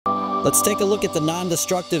Let's take a look at the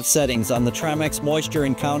non-destructive settings on the Tramex Moisture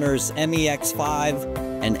Encounters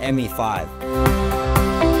MEX5 and ME5.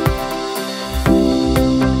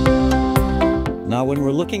 Now, when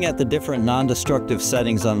we're looking at the different non-destructive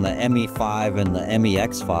settings on the ME5 and the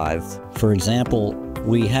MEX5, for example,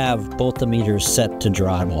 we have both the meters set to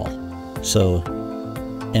drywall. So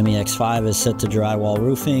MEX5 is set to drywall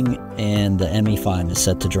roofing and the ME5 is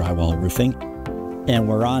set to drywall roofing. And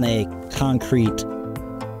we're on a concrete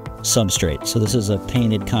substrate. So this is a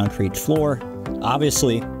painted concrete floor.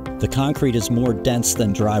 Obviously, the concrete is more dense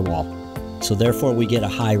than drywall, so therefore we get a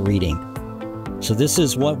high reading. So this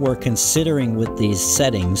is what we're considering with these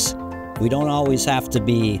settings. We don't always have to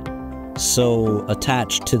be so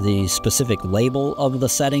attached to the specific label of the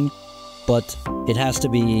setting, but it has to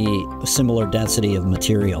be a similar density of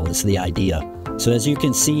material is the idea. So as you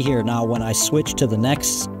can see here now, when I switch to the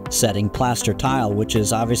next setting, plaster tile, which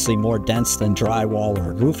is obviously more dense than drywall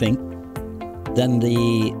or roofing, then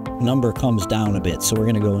the number comes down a bit. So we're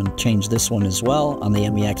going to go and change this one as well on the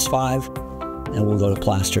MEX5, and we'll go to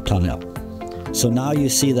plaster tile. So now you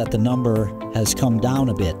see that the number has come down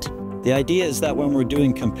a bit. The idea is that when we're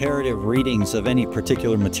doing comparative readings of any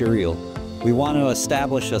particular material, we want to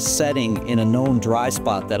establish a setting in a known dry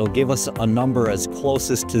spot that'll give us a number as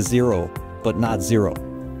closest to 0, but not 0.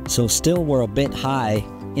 So still we're a bit high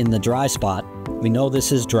in the dry spot. We know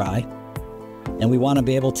this is dry, and we want to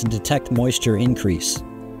be able to detect moisture increase.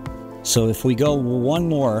 So if we go one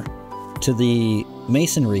more to the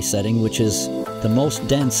masonry setting, which is the most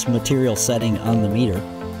dense material setting on the meter,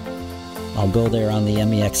 I'll go there on the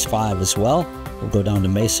MEX5 as well. We'll go down to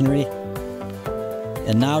masonry,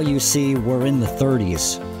 and now you see we're in the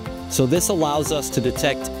 30s. So this allows us to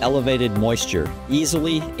detect elevated moisture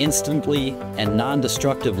easily, instantly, and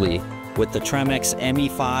non-destructively with the Tramex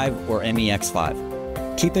ME5 or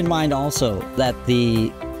MEX5. Keep in mind also that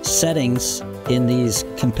the settings in these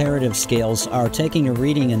comparative scales are taking a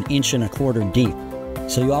reading 1.25 inches deep.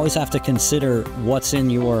 So you always have to consider what's in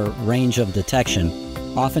your range of detection.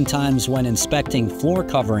 Oftentimes when inspecting floor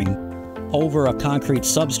covering over a concrete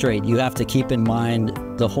substrate, you have to keep in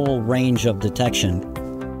mind the whole range of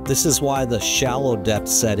detection. This is why the shallow depth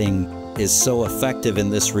setting is so effective in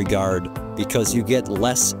this regard, because you get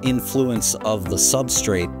less influence of the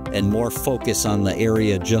substrate and more focus on the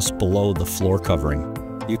area just below the floor covering.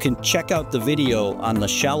 You can check out the video on the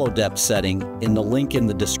shallow depth setting in the link in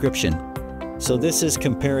the description. So this is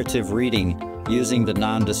comparative reading using the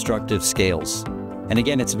non-destructive scales. And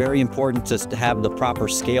again, it's very important to have the proper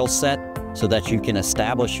scale set so that you can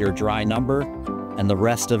establish your dry number, and the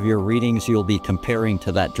rest of your readings you'll be comparing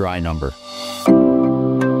to that dry number.